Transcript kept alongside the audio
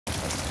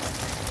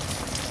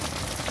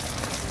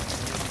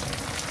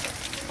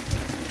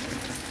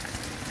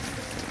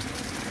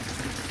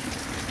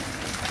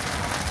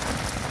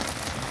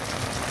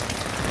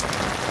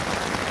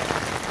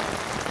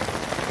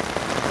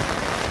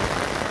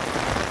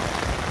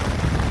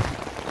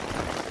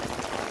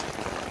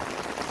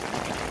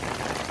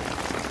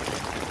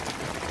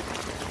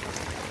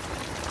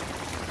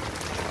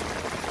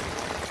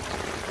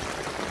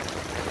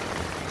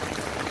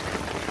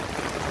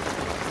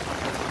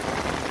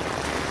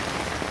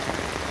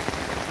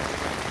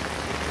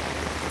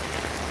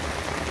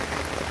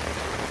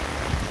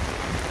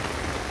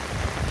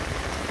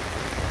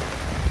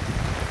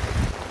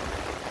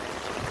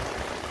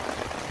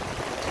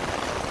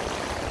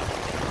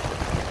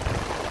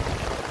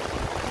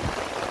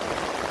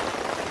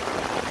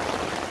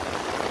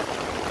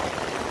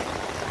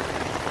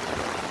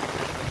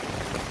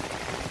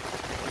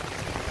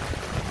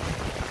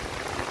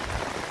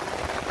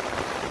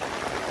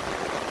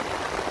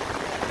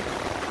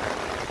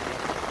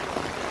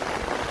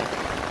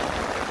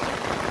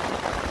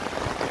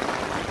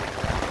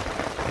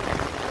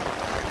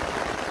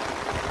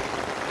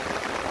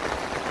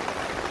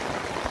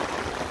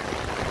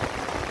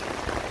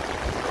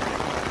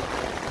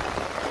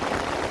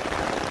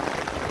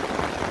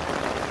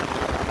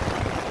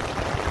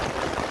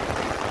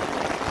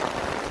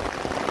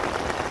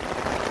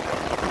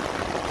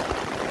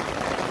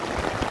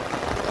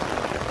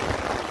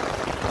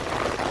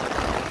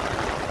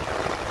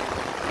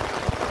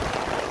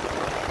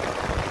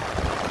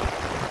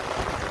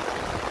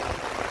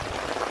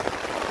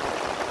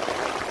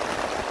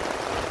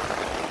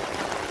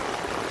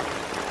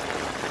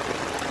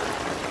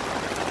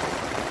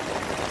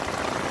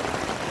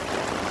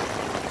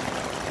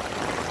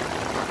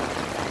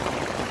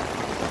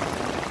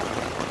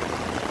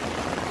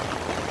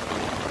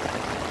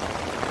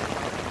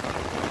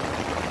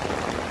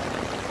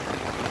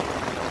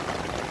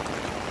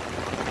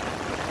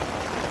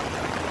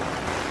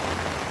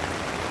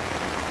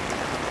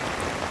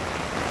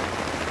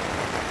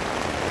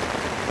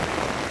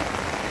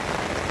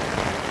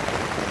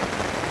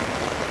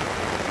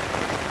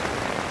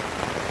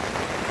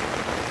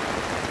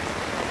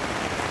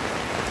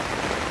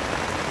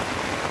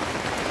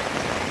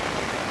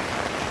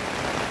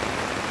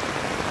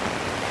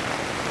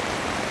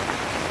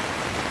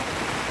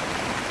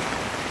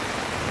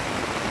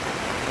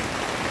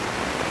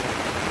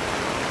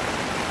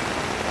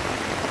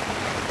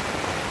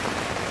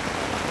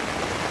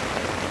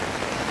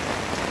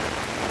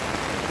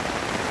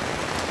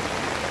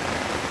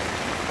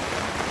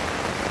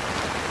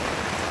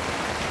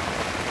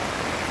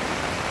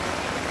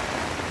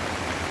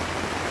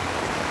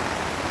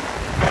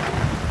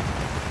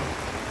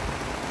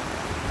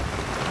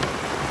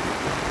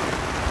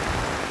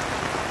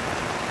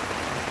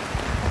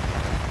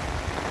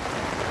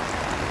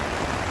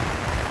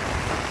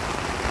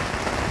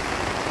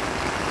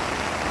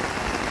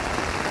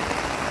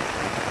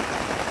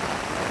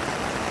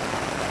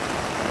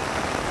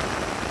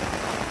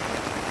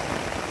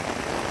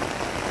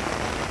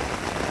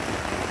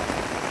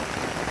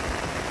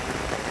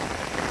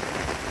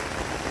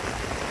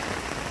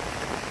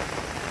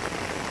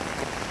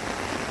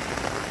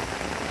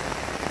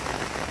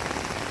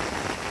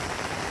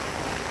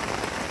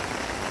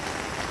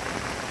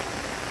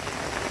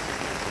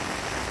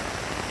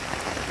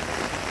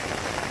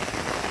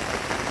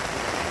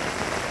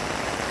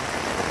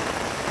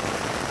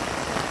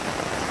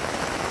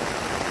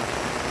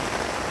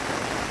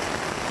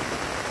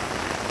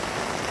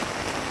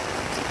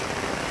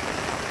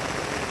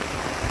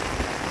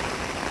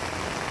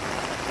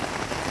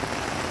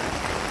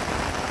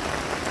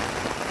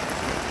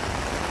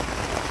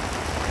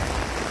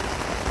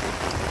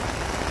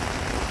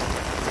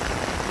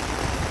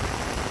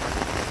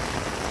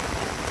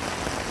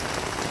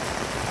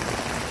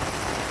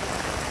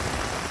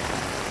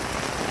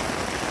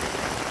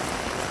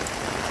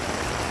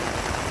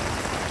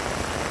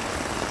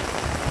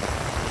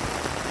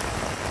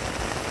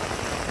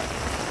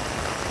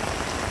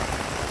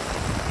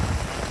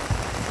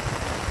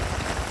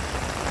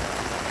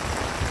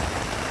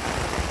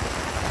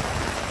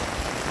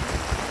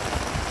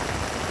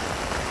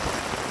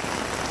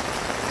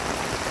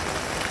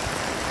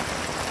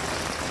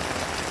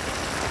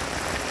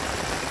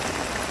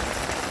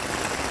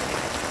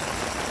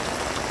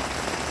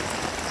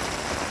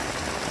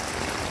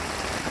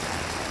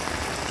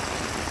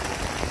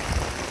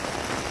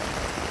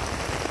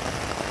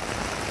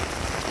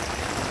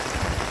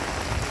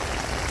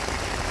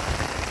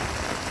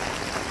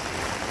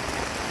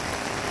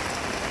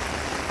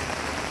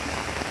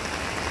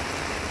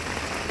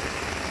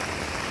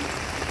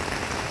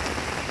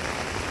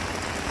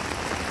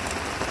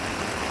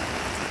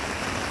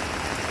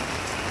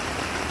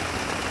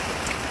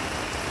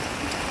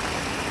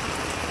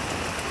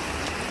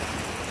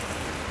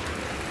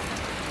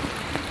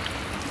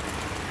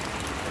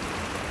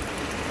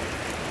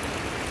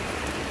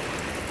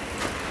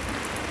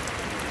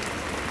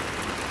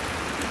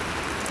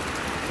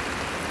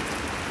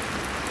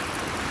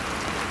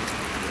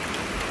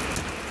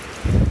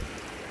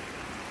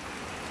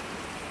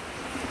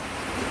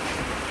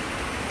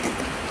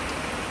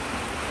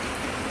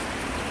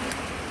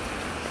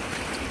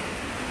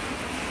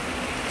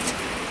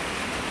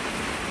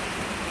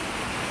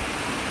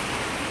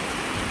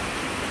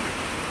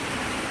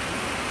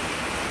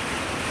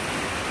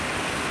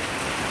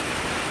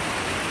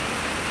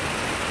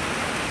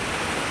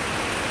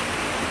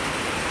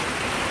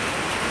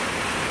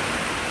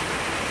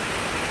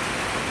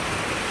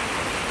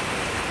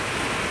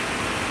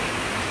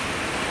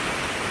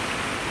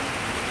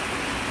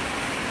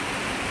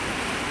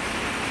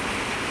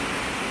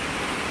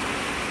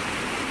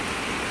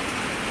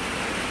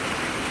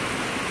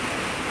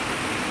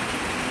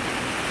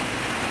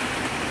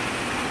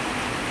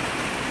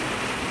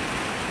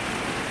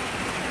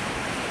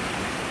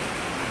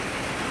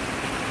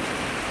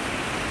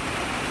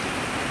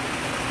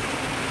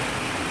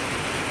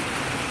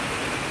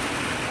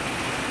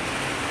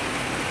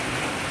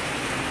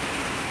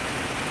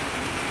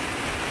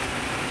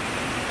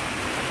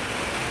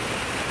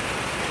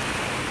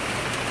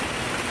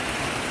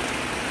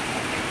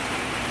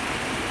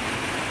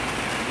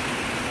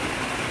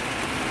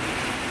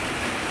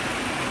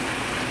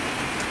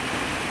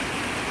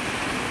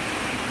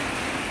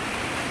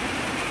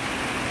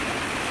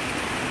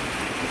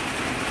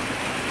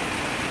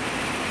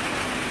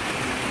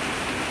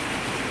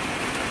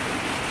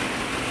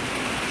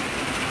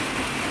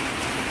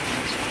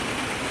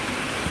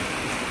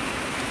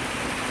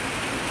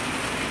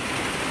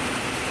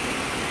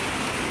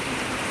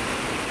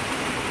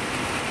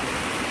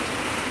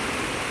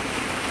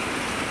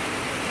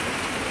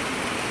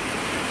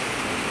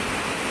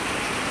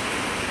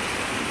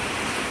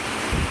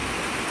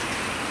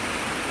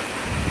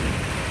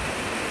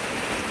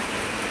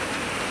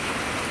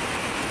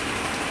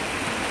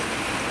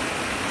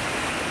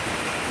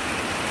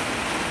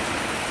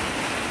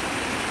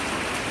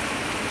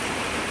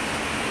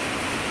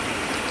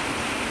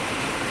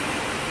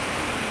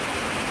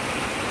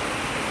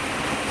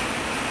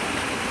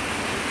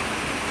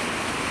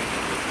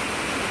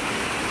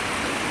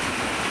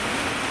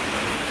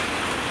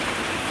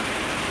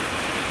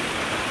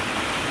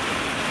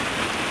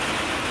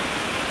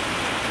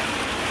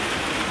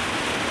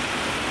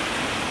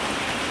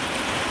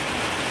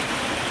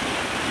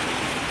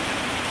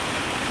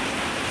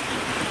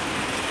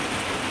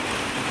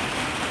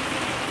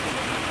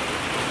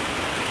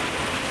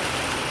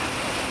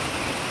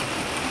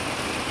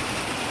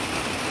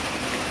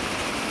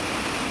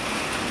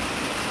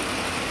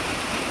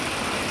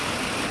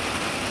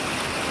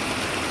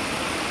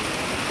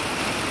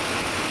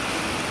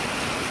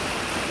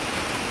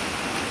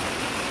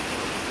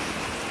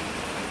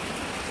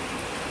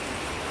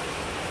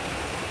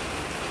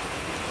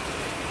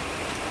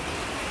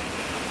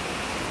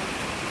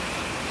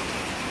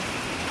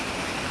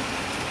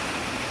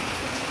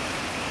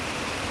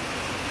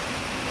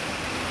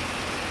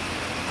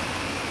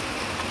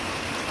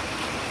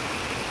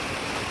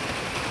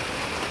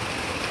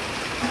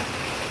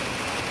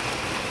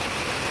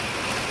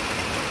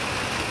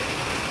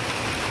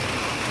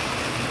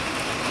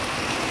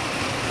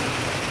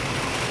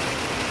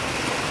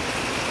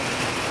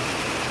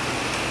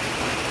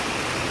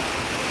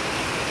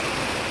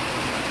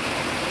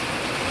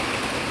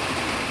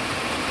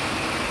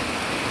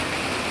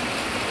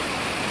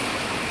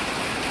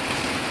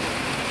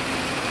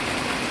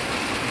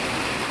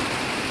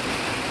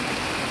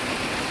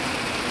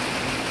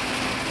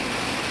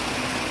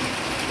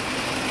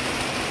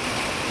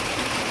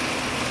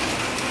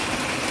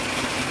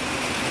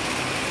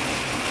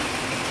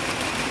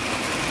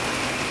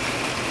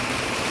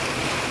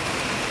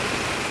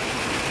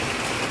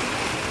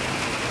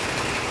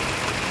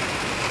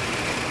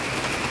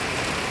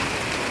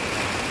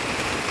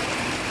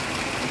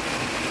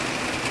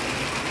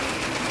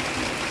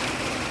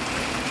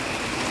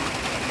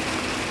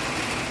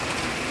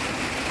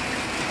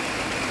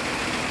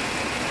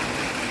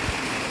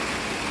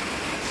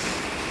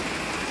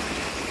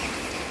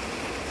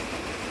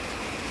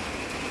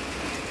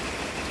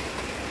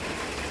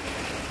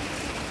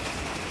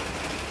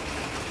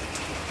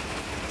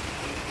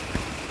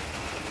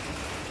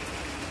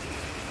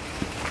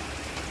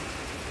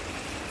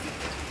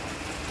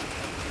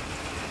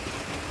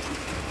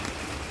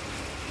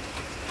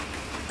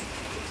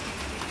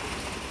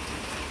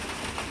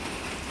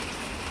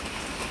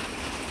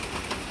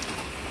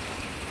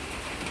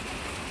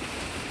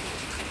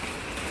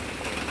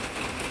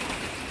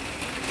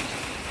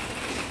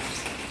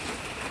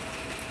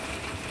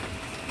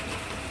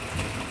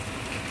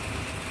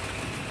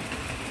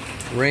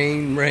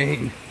Rain,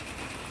 rain,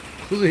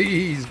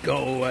 please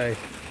go away.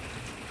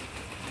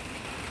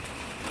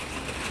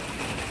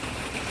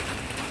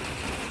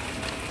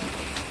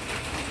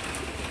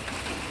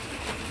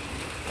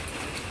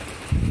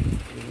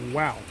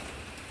 Wow.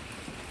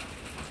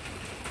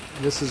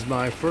 This is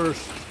my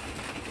first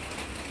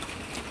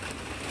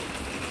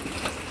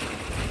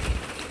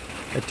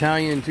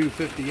Italian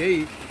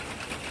 258.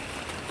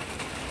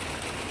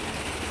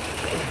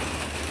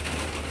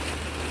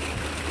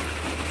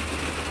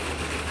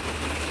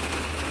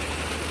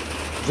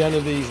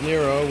 Genovese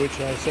Nero, which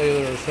I say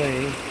they're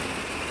saying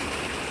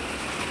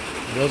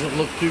doesn't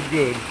look too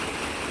good.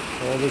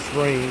 All this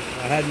rain,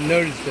 I hadn't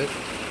noticed it.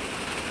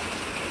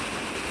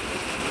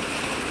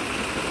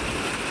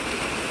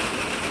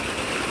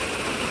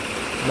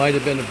 Might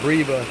have been a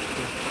Breva.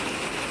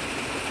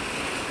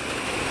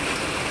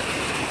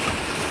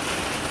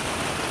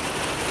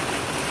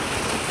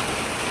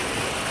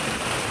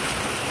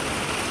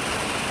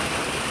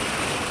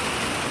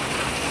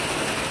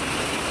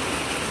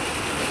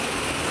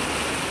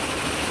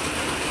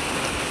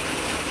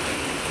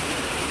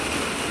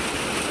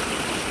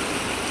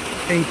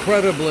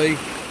 Incredibly,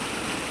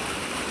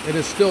 it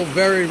is still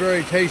very,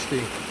 very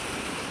tasty.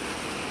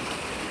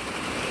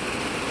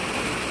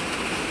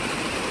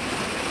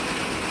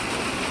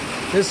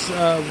 This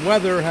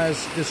weather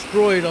has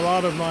destroyed a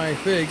lot of my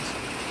figs.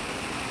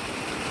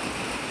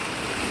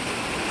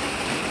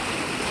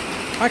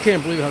 I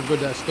can't believe how good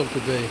that still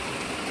could be.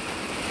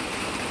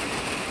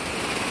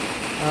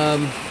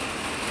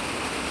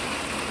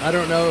 I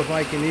don't know if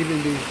I can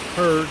even be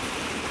heard,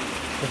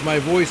 if my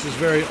voice is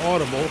very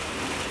audible,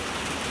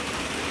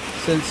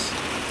 since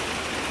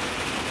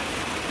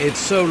it's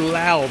so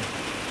loud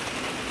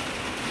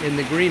in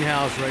the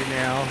greenhouse right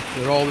now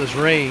with all this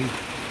rain.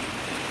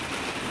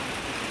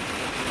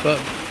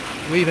 But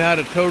we've had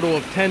a total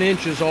of 10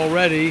 inches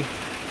already.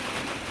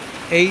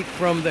 8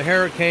 from the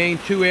hurricane,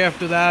 2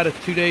 after that,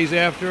 2 days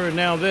after, and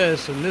now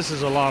this. And this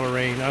is a lot of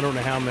rain. I don't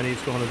know how many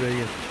it's going to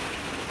be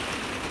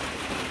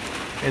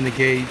in the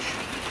gauge.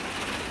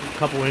 A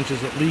couple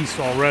inches at least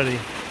already.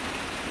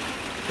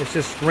 It's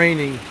just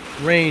raining,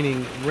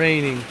 raining,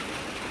 raining.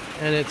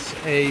 And it's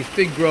a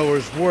fig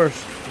grower's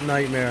worst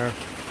nightmare.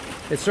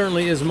 It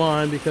certainly is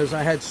mine, because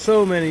I had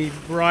so many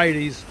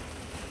varieties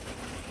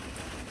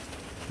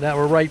that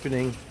were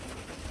ripening.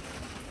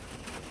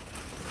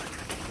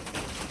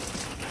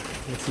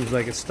 It seems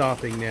like it's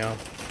stopping now.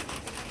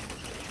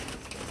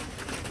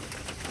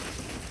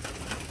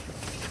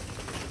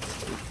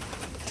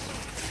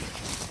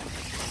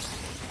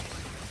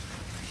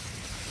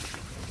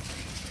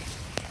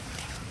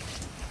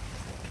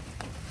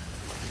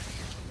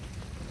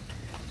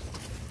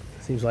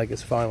 Seems like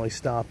it's finally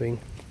stopping.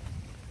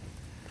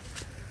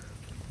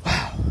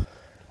 Wow.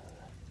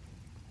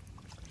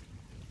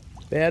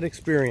 Bad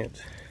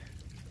experience.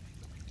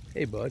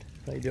 Hey bud,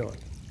 how you doing?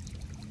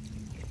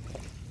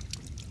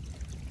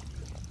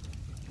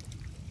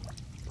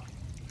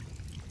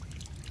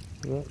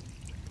 Well,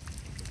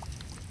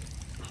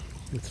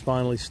 it's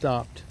finally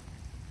stopped.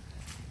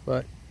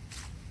 But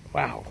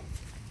wow,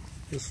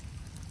 just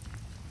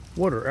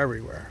water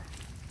everywhere.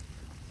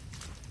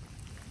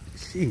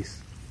 Jeez.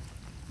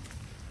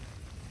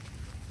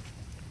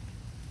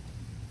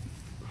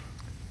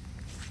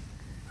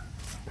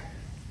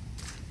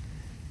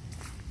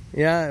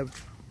 Yeah,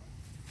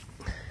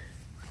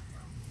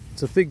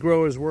 it's a fig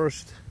grower's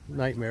worst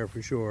nightmare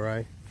for sure.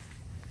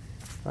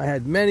 I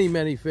had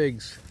many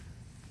figs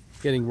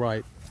getting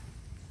ripe,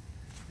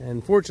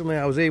 and fortunately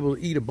I was able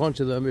to eat a bunch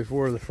of them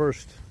before the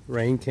first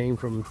rain came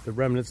from the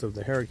remnants of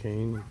the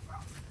hurricane.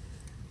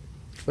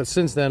 But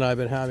since then I've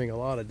been having a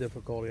lot of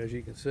difficulty, as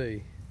you can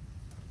see.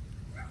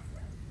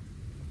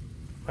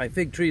 My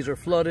fig trees are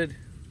flooded,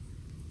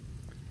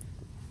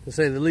 to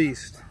say the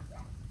least.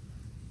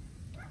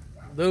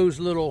 Those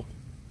little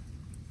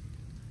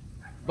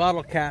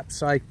bottle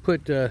caps I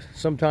put,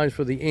 sometimes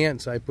for the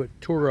ants, I put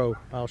Toro.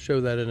 I'll show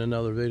that in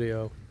another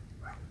video.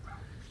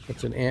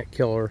 It's an ant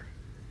killer,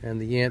 and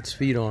the ants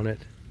feed on it.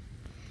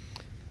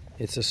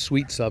 It's a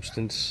sweet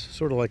substance,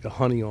 sort of like a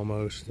honey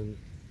almost, and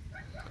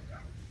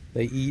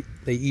they eat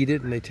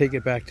it and they take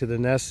it back to the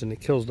nest, and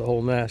it kills the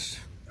whole nest.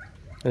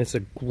 And it's a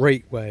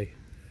great way,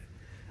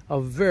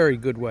 a very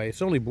good way.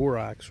 It's only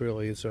borax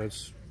really, so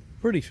it's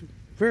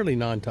fairly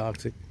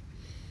non-toxic.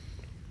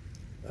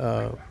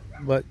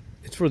 But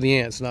it's for the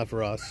ants, not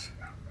for us.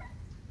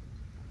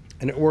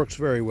 And it works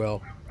very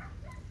well.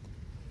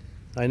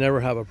 I never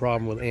have a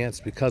problem with ants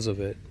because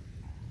of it.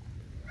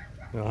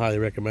 I highly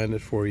recommend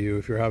it for you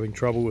if you're having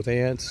trouble with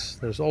ants.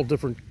 There's all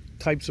different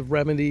types of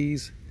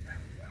remedies,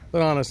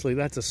 but honestly,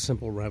 that's a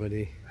simple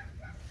remedy.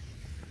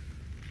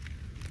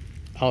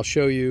 I'll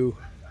show you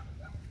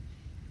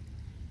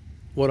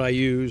what I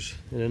use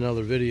in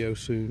another video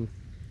soon.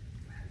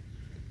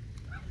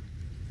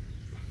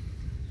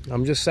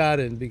 I'm just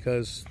saddened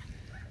because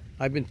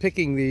I've been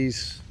picking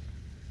these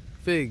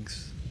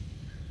figs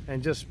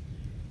and just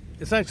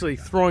essentially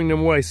throwing them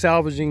away,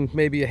 salvaging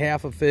maybe a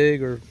half a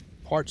fig or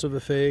parts of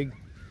a fig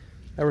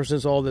ever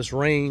since all this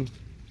rain.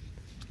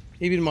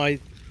 Even my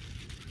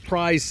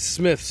prized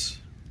Smiths.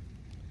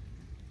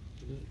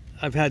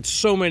 I've had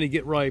so many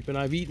get ripe, and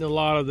I've eaten a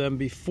lot of them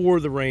before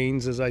the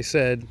rains, as I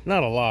said.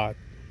 Not a lot,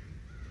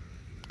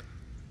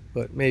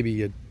 but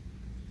maybe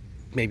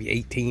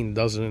 18,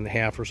 dozen and a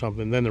half or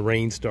something. Then the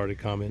rain started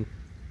coming,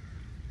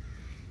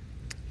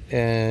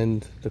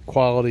 and the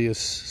quality is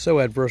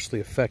so adversely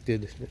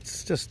affected.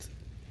 It's just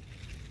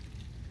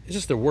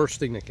the worst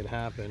thing that can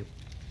happen.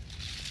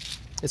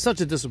 It's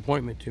such a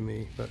disappointment to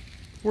me, but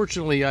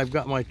fortunately I've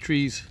got my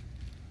trees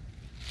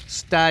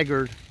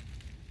staggered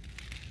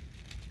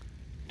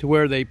to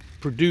where they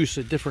produce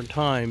at different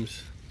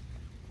times,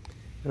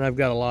 and I've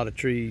got a lot of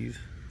trees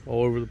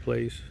all over the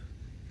place.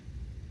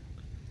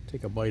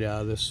 Take a bite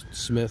out of this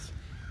Smith.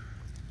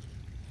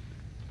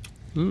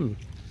 Okay.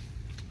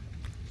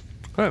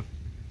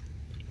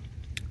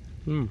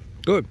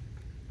 Good.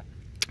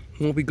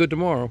 Won't be good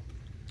tomorrow.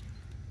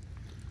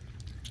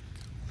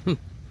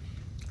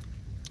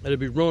 It'll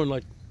be ruined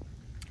like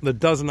the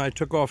dozen I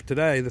took off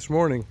this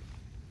morning.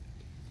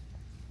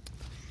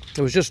 It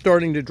was just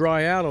starting to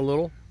dry out a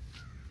little.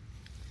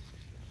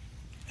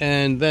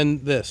 And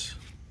then this.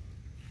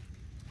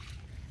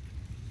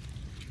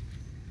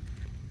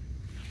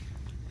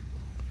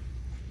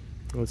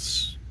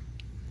 It's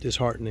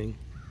disheartening.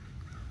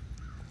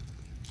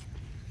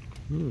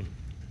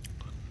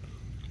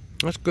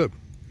 That's good.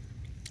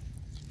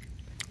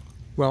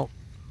 Well,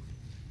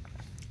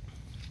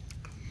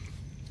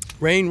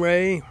 rain,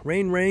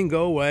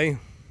 go away.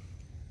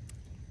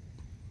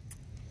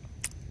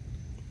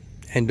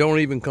 And don't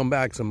even come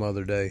back some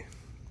other day.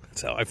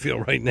 That's how I feel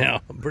right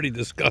now. I'm pretty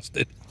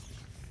disgusted.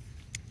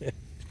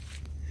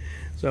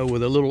 So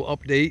with a little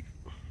update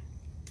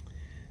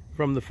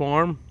from the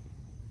farm,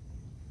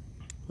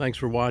 thanks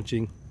for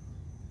watching.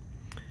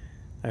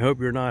 I hope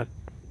you're not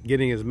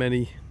getting as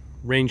many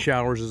rain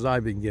showers as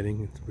I've been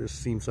getting. It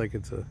just seems like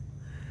it's a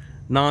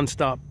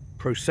non-stop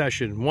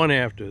procession, one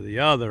after the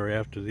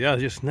other,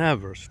 just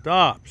never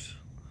stops.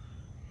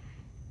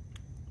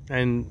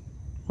 And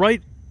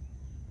right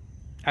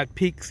at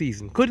peak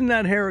season, couldn't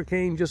that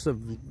hurricane just have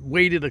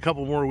waited a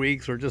couple more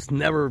weeks, or just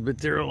never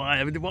materialize?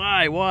 I mean,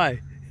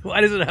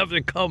 why does it have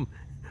to come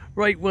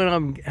right when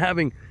I'm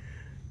having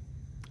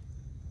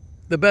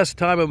the best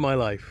time of my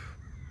life?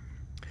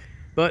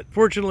 But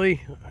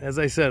fortunately, as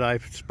I said,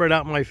 I've spread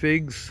out my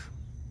figs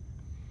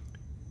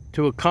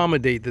to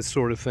accommodate this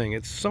sort of thing.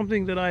 It's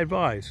something that I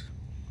advise.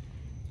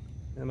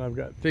 And I've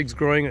got figs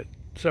growing at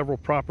several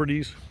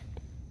properties,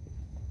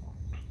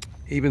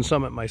 even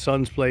some at my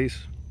son's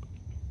place.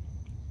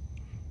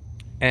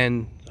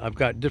 And I've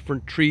got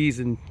different trees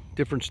in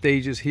different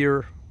stages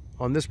here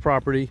on this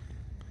property.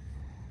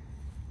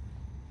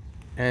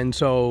 And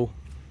so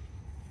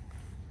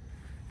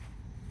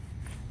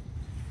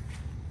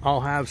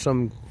I'll have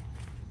some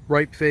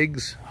ripe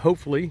figs,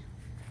 hopefully,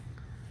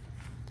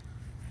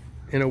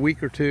 in a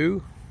week or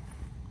two,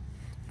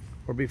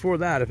 or before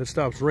that if it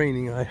stops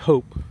raining, I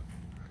hope.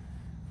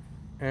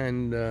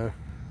 And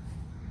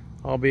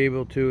I'll be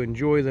able to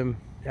enjoy them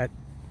at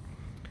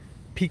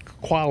peak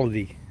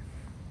quality,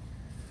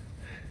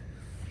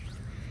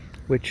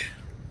 which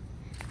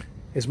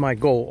is my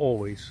goal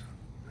always.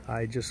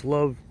 I just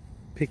love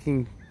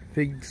picking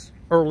figs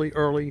early,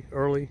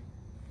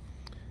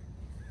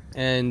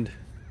 and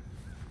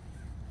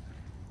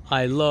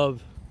I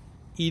love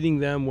eating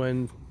them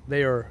when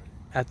they are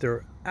at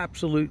their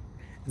absolute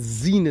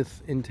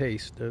zenith in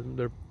taste,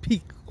 their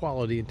peak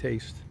quality in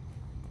taste.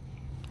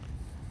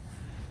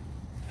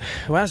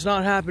 Well, that's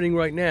not happening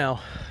right now,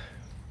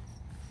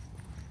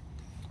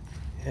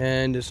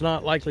 and it's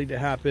not likely to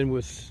happen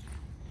with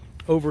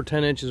over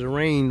 10 inches of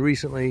rain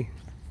recently.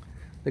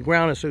 The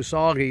ground is so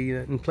soggy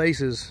that in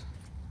places,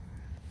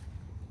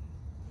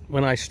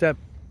 when I step,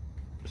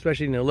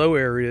 especially in the low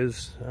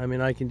areas, I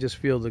mean, I can just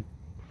feel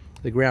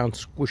the ground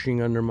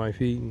squishing under my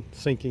feet and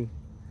sinking.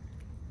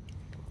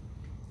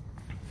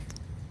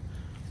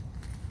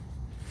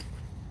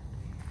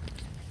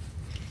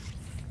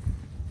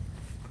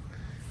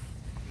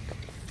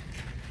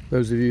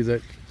 Those of you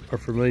that are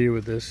familiar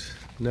with this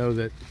know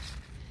that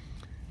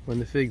when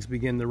the figs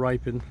begin to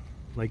ripen,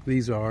 like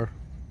these are,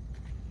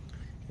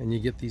 and you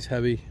get these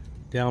heavy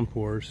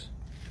downpours,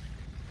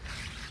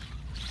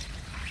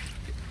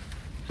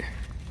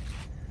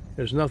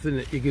 there's nothing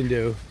that you can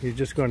do. You're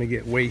just going to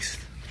get waste.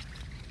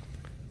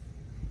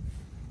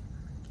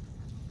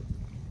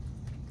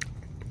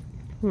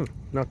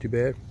 Not too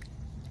bad.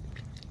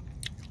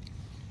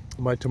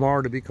 By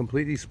tomorrow to be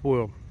completely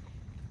spoiled.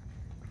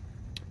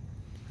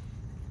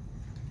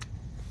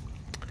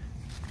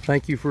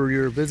 Thank you for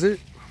your visit.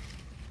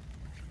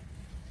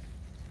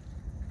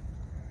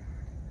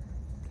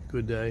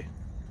 Good day.